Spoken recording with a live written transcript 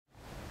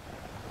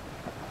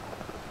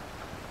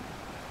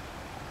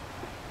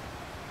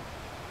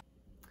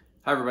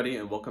Hi everybody,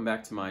 and welcome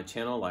back to my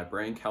channel,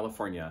 Librarian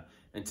California.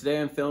 And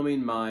today I'm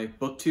filming my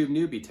BookTube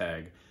Newbie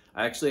tag.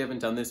 I actually haven't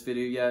done this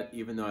video yet,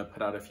 even though I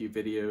put out a few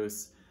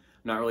videos.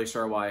 I'm not really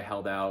sure why I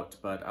held out,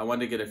 but I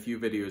wanted to get a few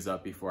videos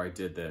up before I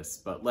did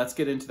this. But let's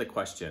get into the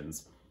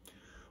questions.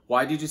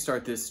 Why did you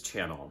start this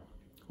channel?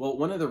 Well,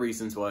 one of the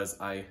reasons was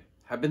I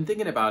have been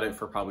thinking about it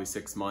for probably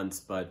 6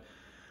 months, but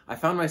I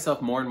found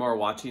myself more and more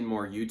watching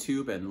more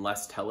YouTube and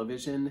less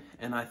television,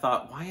 and I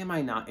thought, why am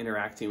I not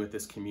interacting with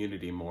this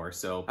community more?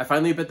 So I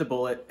finally bit the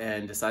bullet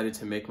and decided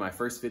to make my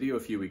first video a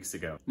few weeks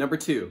ago. Number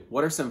 2,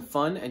 what are some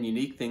fun and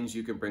unique things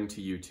you can bring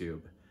to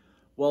YouTube?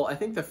 Well, I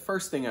think the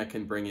first thing I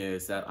can bring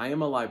is that I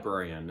am a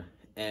librarian,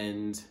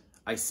 and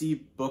I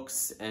see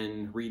books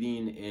and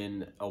reading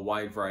in a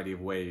wide variety of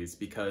ways,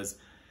 because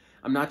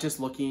I'm not just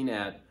looking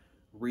at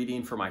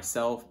reading for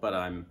myself, but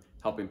I'm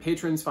helping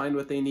patrons find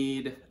what they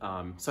need.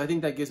 So I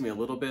think that gives me a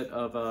little bit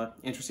of an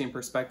interesting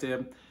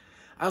perspective.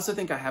 I also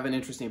think I have an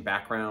interesting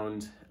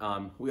background.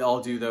 We all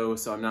do though,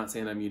 so I'm not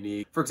saying I'm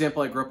unique. For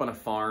example, I grew up on a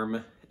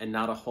farm, and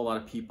not a whole lot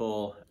of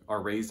people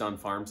are raised on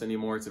farms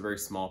anymore. It's a very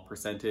small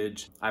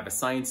percentage. I have a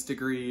science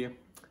degree.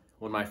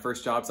 One of my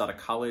first jobs out of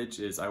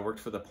college is I worked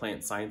for the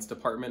plant science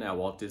department at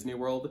Walt Disney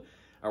World.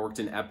 I worked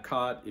in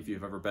Epcot. If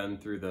you've ever been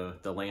through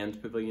the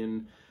land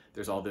pavilion,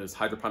 there's all those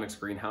hydroponics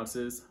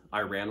greenhouses. I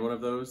ran one of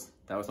those.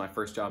 That was my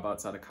first job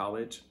outside of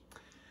college.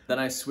 Then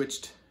I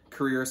switched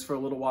careers for a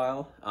little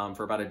while.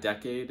 For about a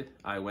decade,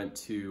 I went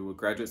to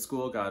graduate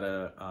school, got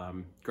a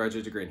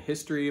graduate degree in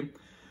history.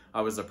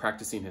 I was a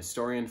practicing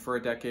historian for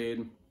a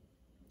decade.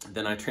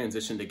 Then I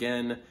transitioned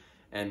again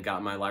and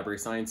got my library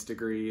science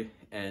degree,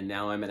 and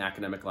now I'm an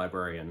academic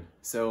librarian.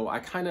 So I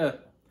kind of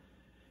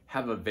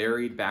have a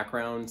varied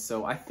background,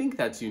 so I think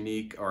that's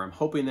unique, or I'm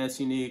hoping that's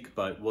unique,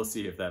 but we'll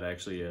see if that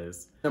actually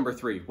is. Number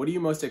 3, what are you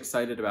most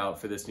excited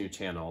about for this new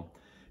channel?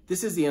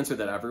 This is the answer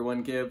that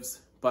everyone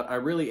gives, but I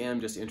really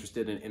am just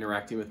interested in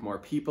interacting with more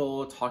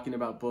people, talking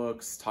about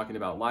books, talking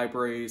about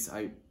libraries.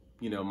 My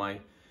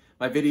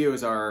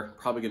videos are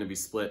probably gonna be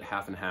split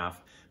half and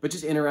half, but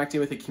just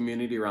interacting with a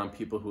community around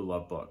people who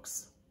love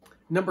books.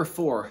 Number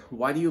 4,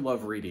 why do you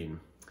love reading?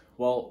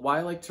 Well, why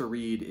I like to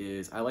read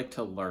is I like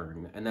to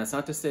learn, and that's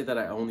not to say that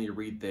I only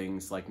read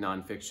things like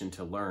nonfiction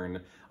to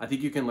learn. I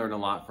think you can learn a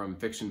lot from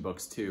fiction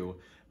books too,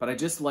 but I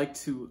just like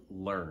to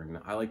learn.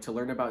 I like to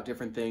learn about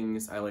different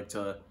things. I like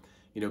to,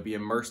 be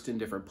immersed in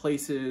different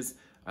places.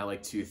 I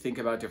like to think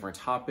about different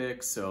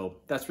topics, so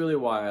that's really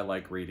why I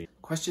like reading.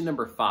 Question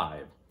number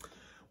 5,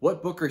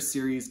 what book or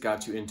series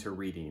got you into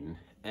reading?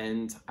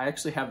 And I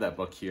actually have that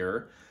book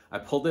here. I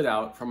pulled it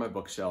out from my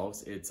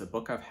bookshelves. It's a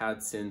book I've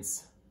had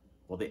since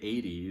the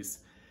 80s.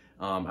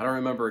 I don't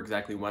remember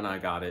exactly when I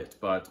got it,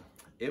 but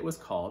it was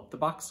called The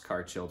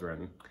Boxcar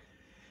Children.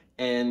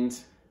 And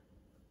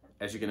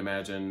as you can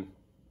imagine,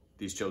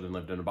 these children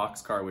lived in a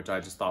boxcar, which I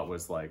just thought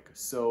was like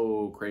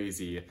so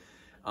crazy.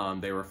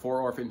 They were 4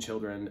 orphan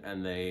children,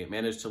 and they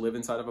managed to live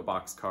inside of a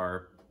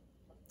boxcar.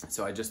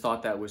 So I just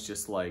thought that was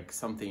just like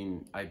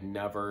something I'd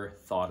never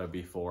thought of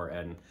before.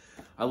 And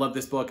I love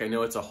this book. I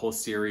know it's a whole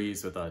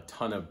series with a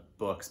ton of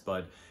books,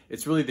 but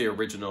it's really the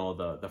original,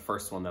 the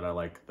first one that I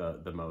like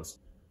the most.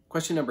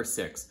 Question number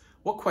 6,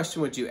 what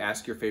question would you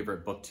ask your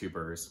favorite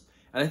booktubers?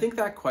 And I think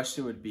that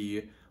question would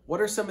be,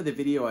 what are some of the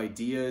video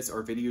ideas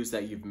or videos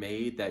that you've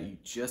made that you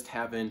just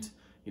haven't,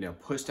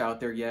 pushed out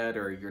there yet,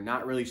 or you're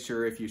not really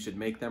sure if you should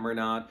make them or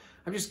not?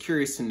 I'm just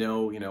curious to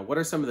know, what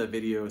are some of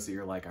the videos that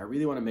you're like, I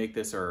really want to make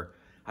this, or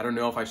I don't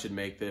know if I should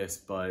make this,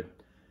 but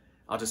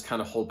I'll just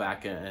kind of hold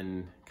back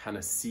and kind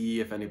of see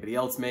if anybody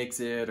else makes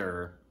it,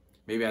 or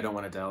maybe I don't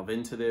want to delve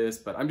into this,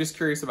 but I'm just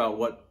curious about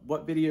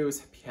what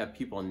videos have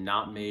people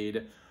not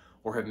made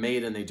or have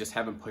made and they just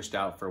haven't pushed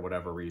out for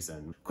whatever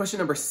reason. Question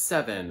number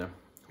 7,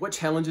 what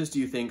challenges do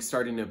you think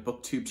starting a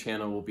BookTube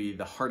channel will be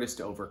the hardest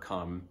to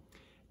overcome?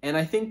 And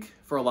I think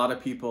for a lot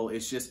of people,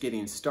 it's just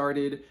getting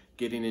started,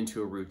 getting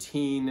into a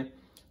routine,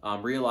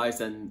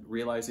 realizing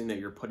that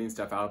you're putting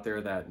stuff out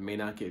there that may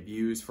not get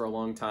views for a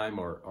long time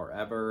or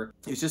ever.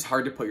 It's just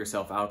hard to put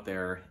yourself out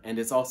there. And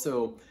it's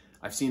also,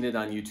 I've seen it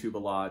on YouTube a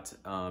lot,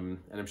 and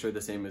I'm sure the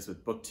same is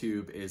with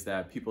BookTube, is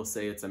that people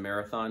say it's a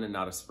marathon and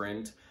not a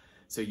sprint.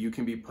 So you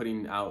can be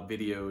putting out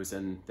videos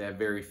and they have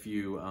very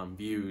few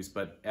views,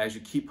 but as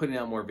you keep putting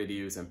out more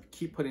videos and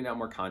keep putting out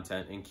more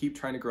content and keep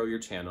trying to grow your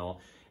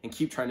channel and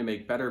keep trying to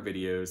make better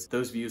videos,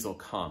 those views will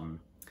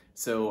come.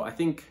 So I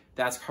think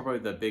that's probably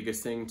the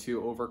biggest thing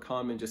to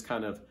overcome, and just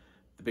kind of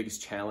the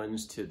biggest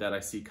challenge that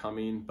I see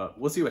coming, but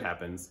we'll see what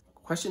happens.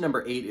 Question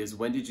number 8 is,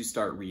 when did you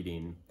start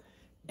reading?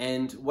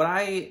 And what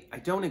I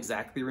don't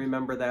exactly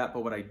remember that,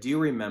 but what I do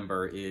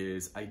remember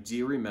is I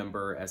do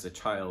remember as a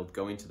child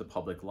going to the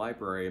public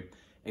library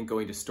and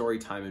going to story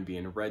time and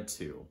being read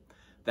to.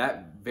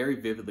 That very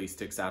vividly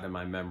sticks out in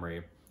my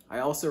memory. I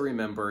also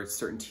remember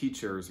certain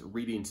teachers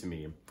reading to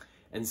me.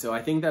 And so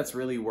I think that's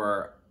really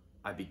where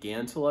I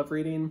began to love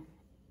reading.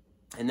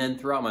 And then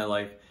throughout my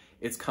life,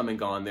 it's come and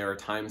gone. There are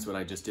times when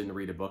I just didn't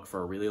read a book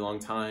for a really long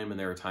time, and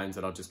there are times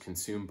that I'll just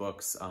consume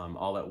books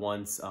all at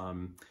once.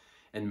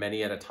 and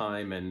many at a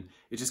time, and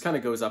it just kind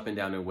of goes up and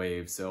down in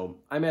waves. So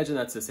I imagine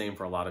that's the same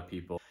for a lot of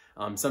people.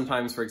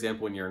 Sometimes, for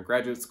example, when you're in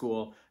graduate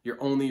school,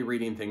 you're only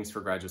reading things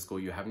for graduate school.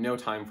 You have no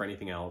time for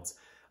anything else.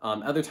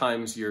 Other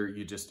times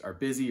you just are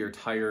busy or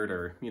tired,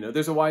 or, you know,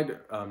 there's a wide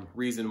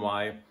reason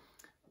why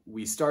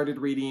we started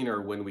reading,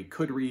 or when we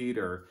could read,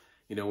 or,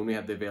 you know, when we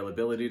have the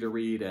availability to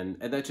read, and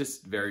that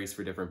just varies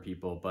for different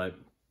people. But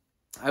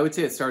I would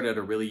say it started at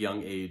a really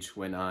young age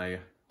when I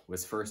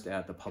was first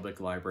at the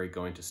public library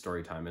going to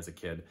story time as a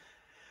kid.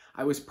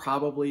 I was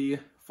probably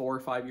 4 or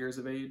 5 years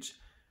of age.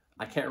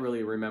 I can't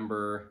really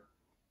remember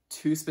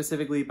too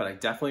specifically, but I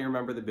definitely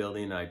remember the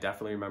building, and I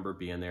definitely remember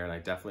being there, and I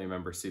definitely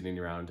remember sitting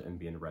around and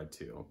being read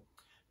to.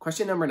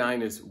 Question number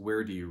 9 is,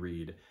 where do you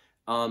read?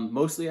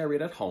 Mostly I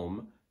read at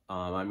home.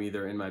 I'm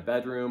either in my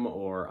bedroom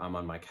or I'm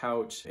on my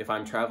couch. If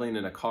I'm traveling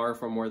in a car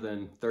for more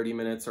than 30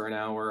 minutes or an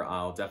hour,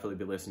 I'll definitely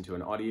be listening to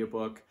an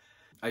audiobook.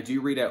 I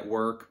do read at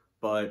work,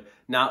 but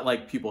not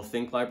like people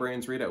think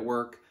librarians read at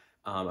work.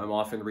 I'm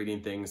often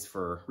reading things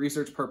for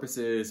research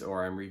purposes,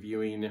 or I'm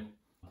reviewing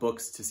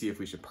books to see if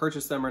we should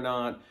purchase them or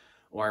not,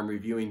 or I'm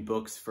reviewing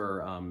books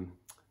for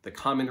the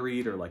common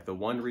read, or like the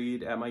one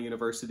read at my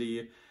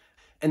university.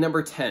 And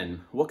number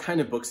 10, what kind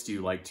of books do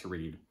you like to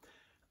read?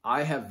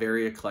 I have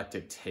very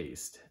eclectic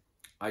taste.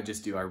 I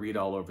read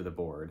all over the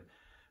board.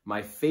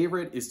 My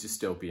favorite is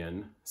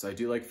dystopian. So I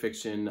do like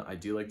fiction, I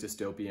do like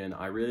dystopian,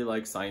 I really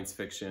like science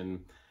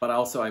fiction. But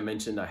also I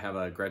mentioned I have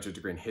a graduate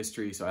degree in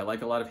history, so I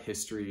like a lot of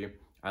history.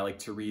 I like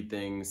to read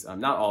things,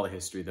 not all the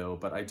history though,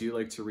 but I do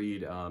like to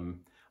read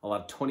a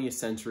lot of 20th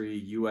century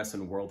US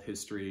and world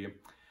history.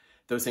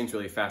 Those things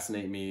really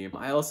fascinate me.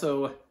 I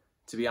also,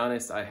 to be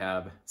honest, I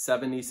have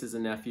 7 nieces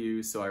and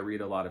nephews, so I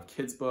read a lot of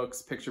kids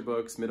books, picture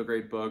books, middle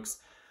grade books.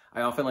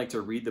 I often like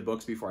to read the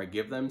books before I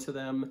give them to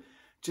them,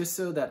 just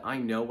so that I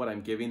know what I'm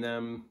giving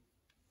them.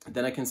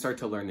 Then I can start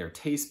to learn their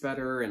taste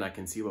better, and I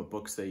can see what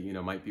books that, you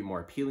know, might be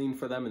more appealing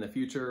for them in the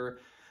future.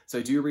 So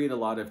I do read a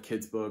lot of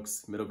kids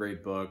books, middle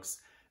grade books.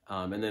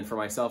 And then for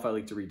myself, I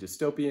like to read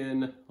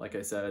dystopian, like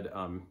I said,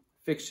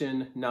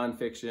 fiction,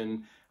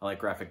 nonfiction. I like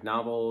graphic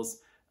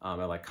novels. I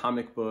like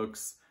comic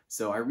books.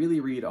 So I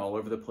really read all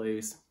over the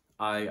place.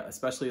 I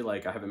especially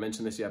like, I haven't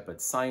mentioned this yet,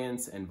 but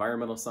science,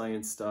 environmental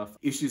science stuff,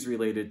 issues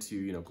related to,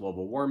 you know,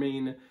 global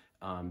warming,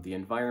 the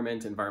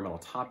environment, environmental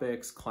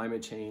topics,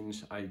 climate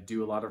change. I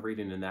do a lot of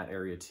reading in that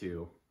area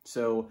too.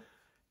 So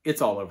it's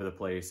all over the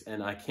place,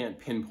 and I can't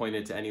pinpoint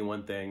it to any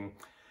one thing.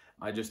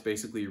 I just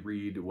basically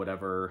read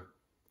whatever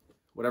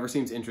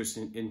seems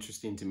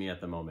interesting to me at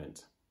the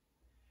moment.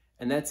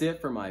 And that's it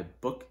for my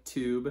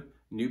BookTube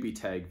Newbie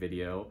tag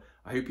video.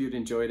 I hope you'd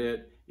enjoyed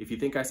it. If you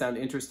think I sound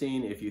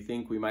interesting, if you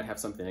think we might have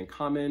something in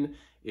common,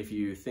 if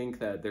you think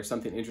that there's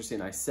something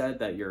interesting I said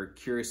that you're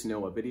curious to know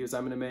what videos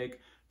I'm gonna make,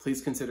 please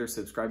consider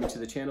subscribing to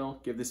the channel,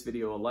 give this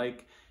video a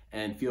like,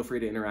 and feel free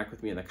to interact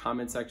with me in the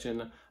comment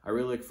section. I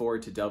really look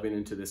forward to delving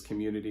into this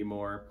community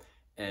more.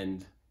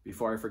 And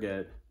before I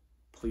forget,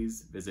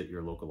 please visit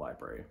your local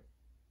library.